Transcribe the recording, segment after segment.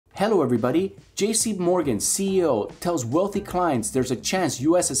Hello everybody, JPMorgan CEO tells wealthy clients there's a chance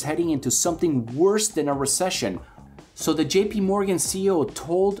US is heading into something worse than a recession. So the JPMorgan CEO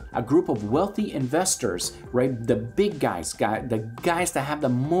told a group of wealthy investors, right, the big guys, the guys that have the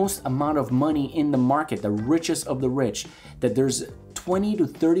most amount of money in the market, the richest of the rich, that there's 20 to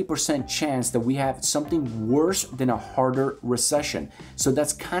 30% chance that we have something worse than a harder recession. So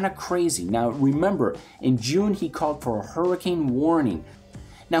that's kind of crazy. Now remember, in June he called for a hurricane warning.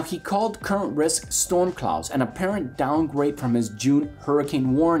 Now he called current risk storm clouds, an apparent downgrade from his June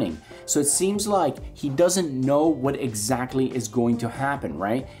hurricane warning. So it seems like he doesn't know what exactly is going to happen,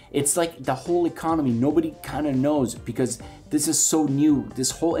 right? It's like the whole economy, nobody kind of knows because this is so new.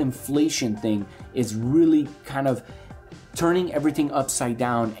 This whole inflation thing is really kind of turning everything upside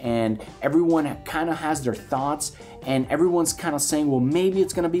down, and everyone kind of has their thoughts, and everyone's kind of saying, well, maybe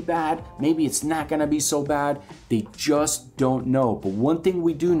it's gonna be bad, maybe it's not gonna be so bad. They just don't know. But one thing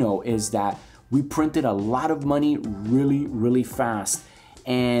we do know is that we printed a lot of money really fast,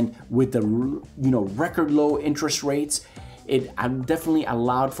 and with the record low interest rates, it definitely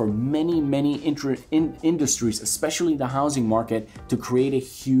allowed for many industries, especially the housing market, to create a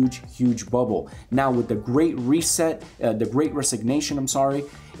huge bubble. Now with the Great Reset, the Great Resignation, I'm sorry,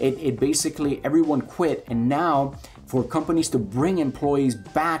 it basically everyone quit, and now for companies to bring employees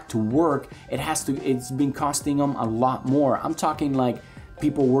back to work, it's been costing them a lot more. I'm talking like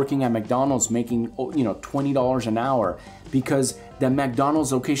people working at McDonald's making $20 an hour because the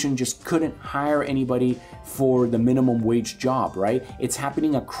McDonald's location just couldn't hire anybody for the minimum wage job, right? It's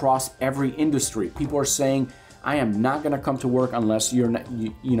happening across every industry. People are saying, I am not gonna come to work unless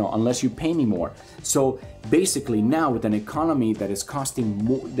unless you pay me more. So basically now with an economy that is costing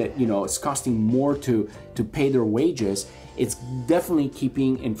more, it's costing more to pay their wages, it's definitely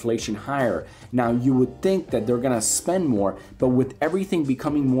keeping inflation higher. Now you would think that they're gonna spend more, but with everything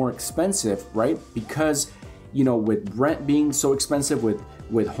becoming more expensive, right? Because with rent being so expensive,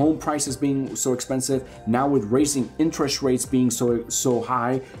 with home prices being so expensive, now with raising interest rates being so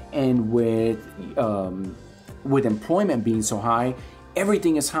high, and with employment being so high,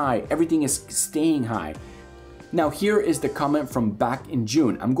 everything is high, everything is staying high. Now here is the comment from back in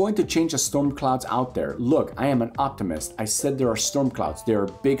June. I'm going to change the storm clouds out there. Look, I am an optimist. I said there are storm clouds. There are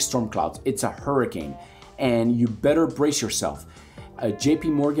big storm clouds. It's a hurricane and you better brace yourself.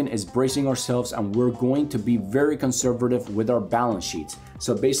 JPMorgan is bracing ourselves, and we're going to be very conservative with our balance sheets.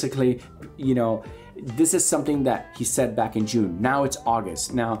 So basically, this is something that he said back in June. Now it's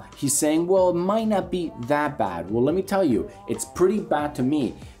August. Now he's saying, well, it might not be that bad. Well, let me tell you, it's pretty bad to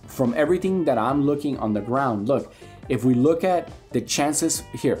me. From everything that I'm looking on the ground, look, if we look at the chances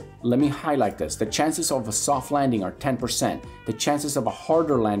here, let me highlight this. The chances of a soft landing are 10%. The chances of a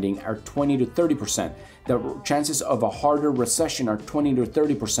harder landing are 20 to 30%. The chances of a harder recession are 20 to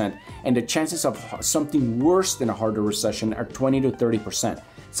 30%. And the chances of something worse than a harder recession are 20 to 30%.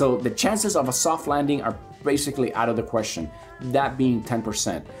 So the chances of a soft landing are basically out of the question, that being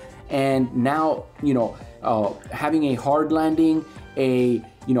 10%. And now, having a hard landing, a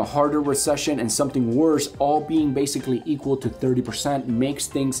harder recession, and something worse all being basically equal to 30% makes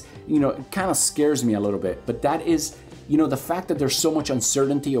things, it kind of scares me a little bit. But that is, the fact that there's so much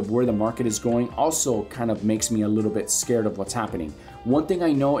uncertainty of where the market is going also kind of makes me a little bit scared of what's happening. One thing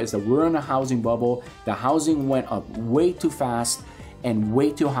I know is that we're in a housing bubble. The housing went up way too fast and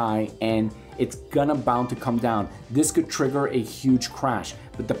way too high, and it's bound to come down. This could trigger a huge crash.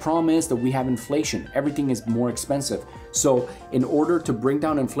 But the problem is that we have inflation. Everything is more expensive. So in order to bring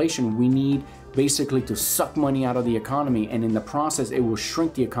down inflation, we need basically to suck money out of the economy, and in the process, it will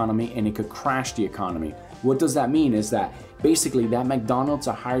shrink the economy and it could crash the economy. What does that mean is that basically that McDonald's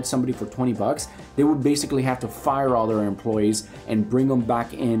hired somebody for 20 bucks, they would basically have to fire all their employees and bring them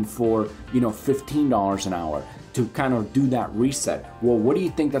back in for, $15 an hour to kind of do that reset. Well, what do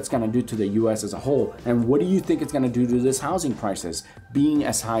you think that's gonna do to the US as a whole? And what do you think it's gonna do to this housing prices being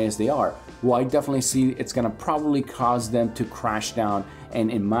as high as they are? Well, I definitely see it's gonna probably cause them to crash down. And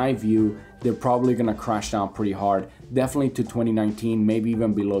in my view, they're probably gonna crash down pretty hard, definitely to 2019, maybe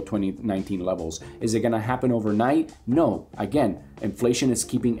even below 2019 levels. Is it gonna happen overnight? No. Again, inflation is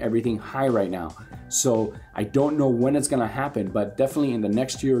keeping everything high right now. So I don't know when it's gonna happen, but definitely in the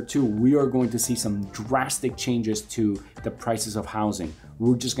next year or two, we are going to see some drastic changes to the prices of housing.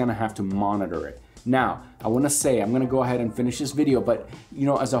 We're just gonna have to monitor it. Now, I wanna say, I'm gonna go ahead and finish this video, but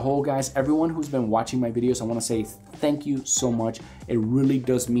as a whole, guys, everyone who's been watching my videos, I wanna say thank you so much. It really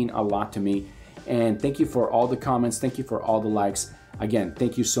does mean a lot to me. And thank you for all the comments. Thank you for all the likes. Again,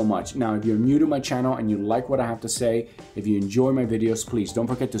 thank you so much. Now, if you're new to my channel and you like what I have to say, if you enjoy my videos, please don't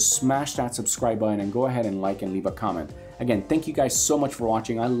forget to smash that subscribe button and go ahead and like and leave a comment. Again, thank you guys so much for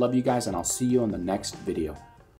watching. I love you guys, and I'll see you in the next video.